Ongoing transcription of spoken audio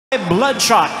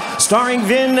Bloodshot, starring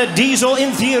Vin Diesel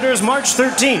in theaters March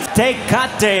 13th.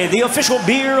 Tecate, the official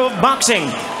beer of boxing.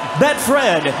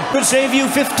 Betfred could save you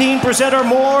 15% or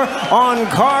more on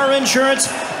car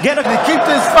insurance. Get a... Keep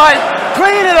this fight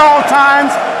clean at all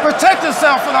times. Protect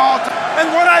yourself at all times. And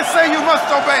when I say you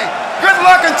must obey, good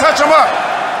luck and touch them up.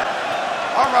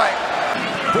 All right.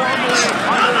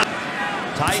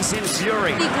 Tyson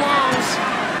Fury. Big longs,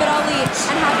 but Ali and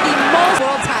have the most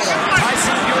world title.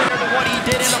 Tyson Fury to what he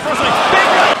did in the first one. Big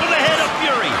right to the head of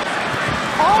Fury.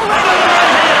 Already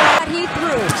that he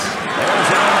threw.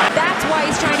 That's why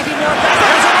he's trying to be more aggressive.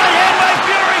 There's a right hand by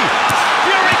Fury.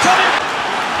 Fury coming.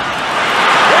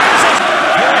 There's a...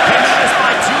 Fury came out this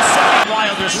fight 270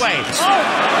 Wilder's way. Oh,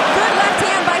 good left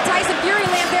hand by Tyson. Fury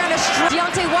lands there on a straight.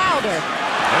 Deontay Wilder.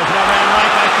 There's another hand right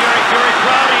by Fury. Fury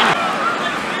crowding.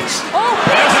 Oh,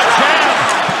 there's a jab.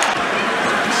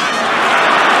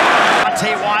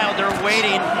 Deontay Wilder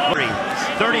waiting.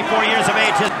 34 years of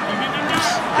age.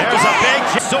 There's a big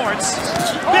sorts.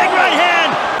 Big right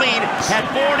hand. Lead had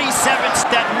 47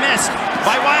 that missed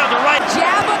by Wilder. Right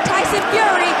jab of Tyson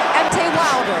Fury and Tay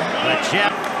Wilder. The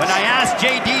jab. When I asked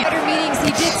JD meetings,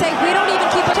 he did say we don't even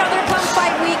keep each other come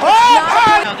fight week.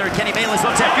 Wilder, Kenny Bayless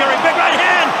looks at Fury. Big right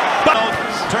hand. But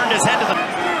turned his head to the.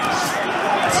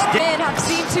 Men have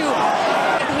seemed to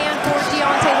hand for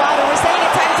Deontay Wilder. We're saying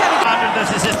it time and time again. This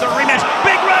is his third rematch.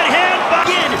 Big right hand back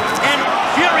in, and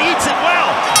Fury eats it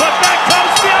well. But back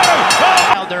comes Fury.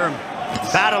 Oh. Wilder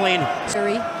battling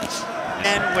Fury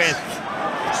and with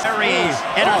very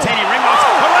entertaining ring walks.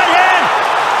 A right hand.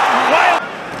 Wild.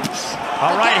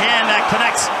 A right hand that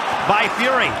connects by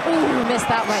Fury. Ooh, missed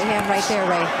that right hand right there,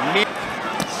 Ray.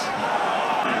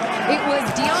 It was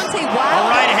Deontay Wilder.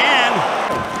 A right hand.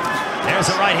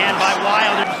 There's a right hand by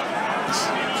Wilder.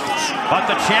 But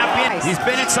the champion, he's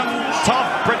been in some tough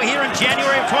here in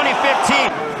January of 2015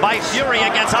 by Fury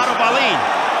against Otto Berlin.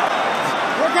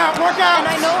 Work out, work out. And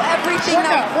I know everything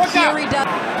that Fury does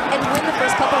and win the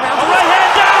first couple rounds. A right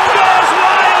hand, down goes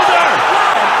Wilder.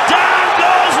 Down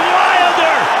goes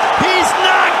Wilder. He's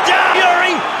knocked down.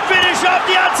 Fury finish up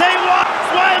Deontay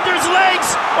Wilder's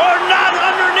legs are not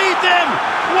underneath him.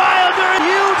 Wilder in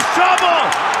huge trouble.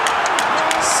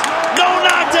 No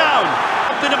knockdown.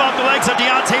 Something about the legs of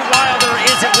Deontay Wilder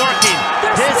isn't working.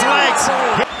 His legs.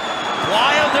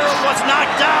 Wilder was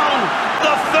knocked down.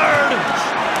 The third.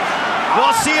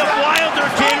 We'll see if Wilder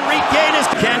can regain his,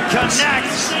 can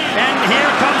connect. And here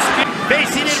comes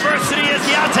facing adversity is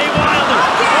Deontay Wilder.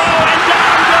 Oh, and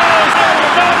down goes.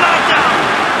 No knockdown.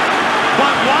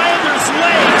 But Wilder's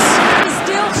legs. He's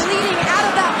still bleeding out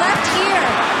of that left ear.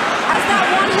 As that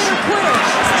one-hitter quitter.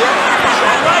 Still has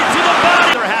that right to the body.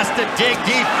 Has to dig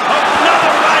deep.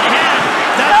 Another right hand.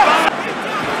 That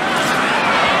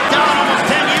down almost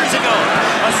 10 years ago.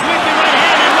 A sweeping right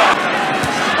hand and look.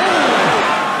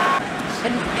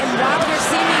 And Wilder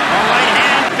seeming... A right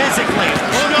hand physically.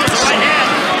 Who knows? A right hand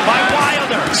by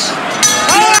Wilder.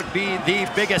 Would be the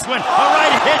biggest win. A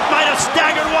right hit might have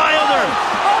staggered Wilder.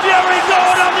 Fury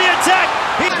going on the attack.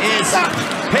 He is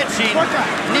pitching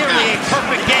nearly a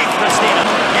perfect game, Christina.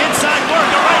 Inside work.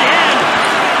 A right hand.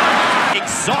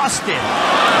 Exhausted.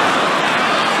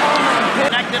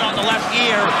 Connected on the left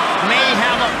ear. May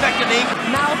have affected the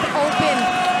mouth open.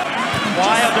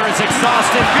 Wilder is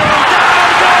exhausted. Fury down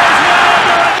goes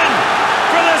Wilder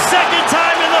for the second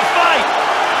time in the fight.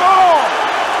 Oh!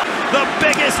 The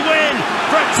biggest win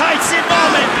for Tyson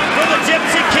moment for the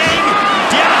Gypsy King.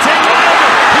 Deontay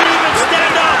Wilder. He didn't even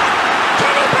stand up.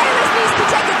 Kenny Bayless needs to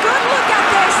take a good look at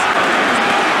this.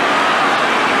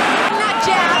 That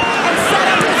jab and set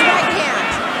up his right hand.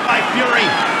 By Fury.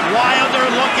 Wilder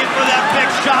looking for that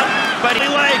big shot, but he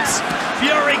legs.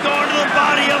 Fury going to the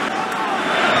body of.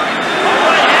 A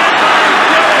right hand by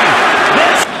Fury.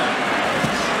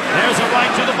 There's a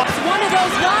right to the body. It's one of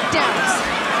those knockdowns.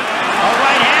 A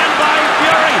right hand by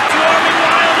Fury. Swarming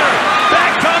Wilder.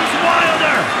 Back comes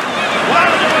Wilder.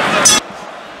 Wilder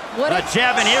with a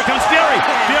jab, and here comes Fury.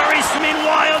 Fury swimming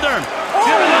Wilder.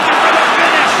 Fury looking for the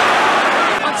finish.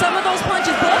 On some of those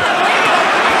punches, both have landed.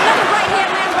 Another right hand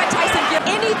lands by Tyson.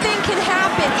 Anything can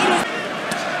happen. It is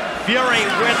Fury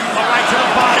with a right to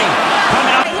the body.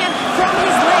 Coming up. Right hand from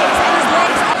his legs, and his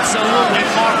legs. Absolutely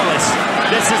marvelous.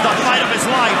 This is the fight of his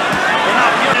life. We're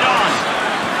not getting it on.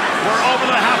 We're over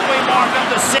the halfway mark of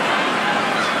the sixth.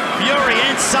 Fury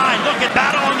inside. Look at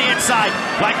battle on the inside.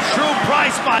 Like true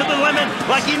prize fight to the limit,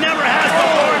 like he never has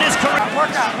before in his career.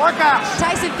 Work out, work out.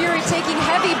 Tyson Fury taking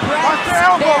heavy breaths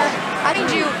there. I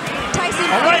need you, Tyson.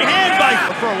 A right hand by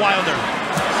for Wilder.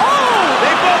 Oh!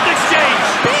 They both exchange.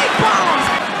 Big bombs.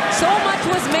 So much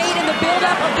was made in the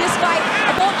build-up of this fight,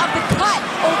 about of the cut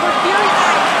over Fury's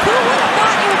eye. Who would have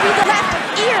thought it would be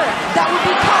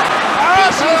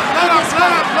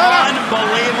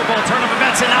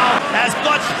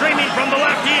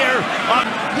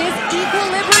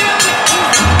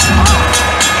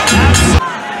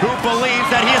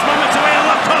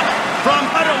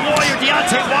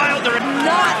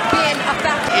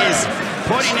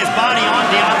putting his body on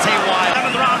Deontay Wilder.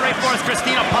 7th round right for us,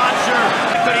 Christina Potcher.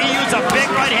 Could he use a big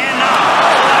right hand now?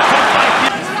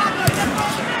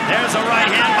 There's a right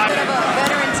hand by... Bit of a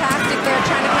veteran tactic there,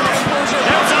 trying to kind of impose your...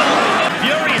 There's a...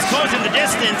 Fury is closing the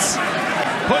distance,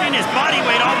 putting his body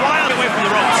weight on Wilder away from the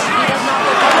ropes. He does not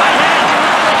look... A right hand!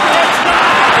 It's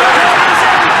not!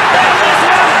 And this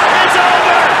one is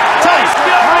over! Tyson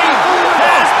Fury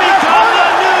has become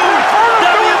the new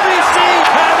WBC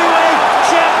heavyweight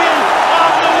champion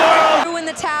of the world! Threw in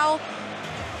the towel.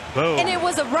 Boom. And it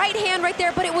was a right hand right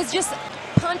there, but it was just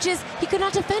punches. He could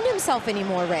not defend himself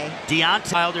anymore, Ray.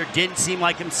 Deontay Wilder didn't seem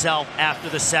like himself after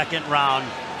the 2nd round.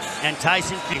 And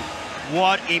Tyson,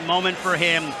 what a moment for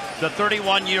him. The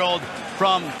 31-year-old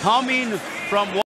coming from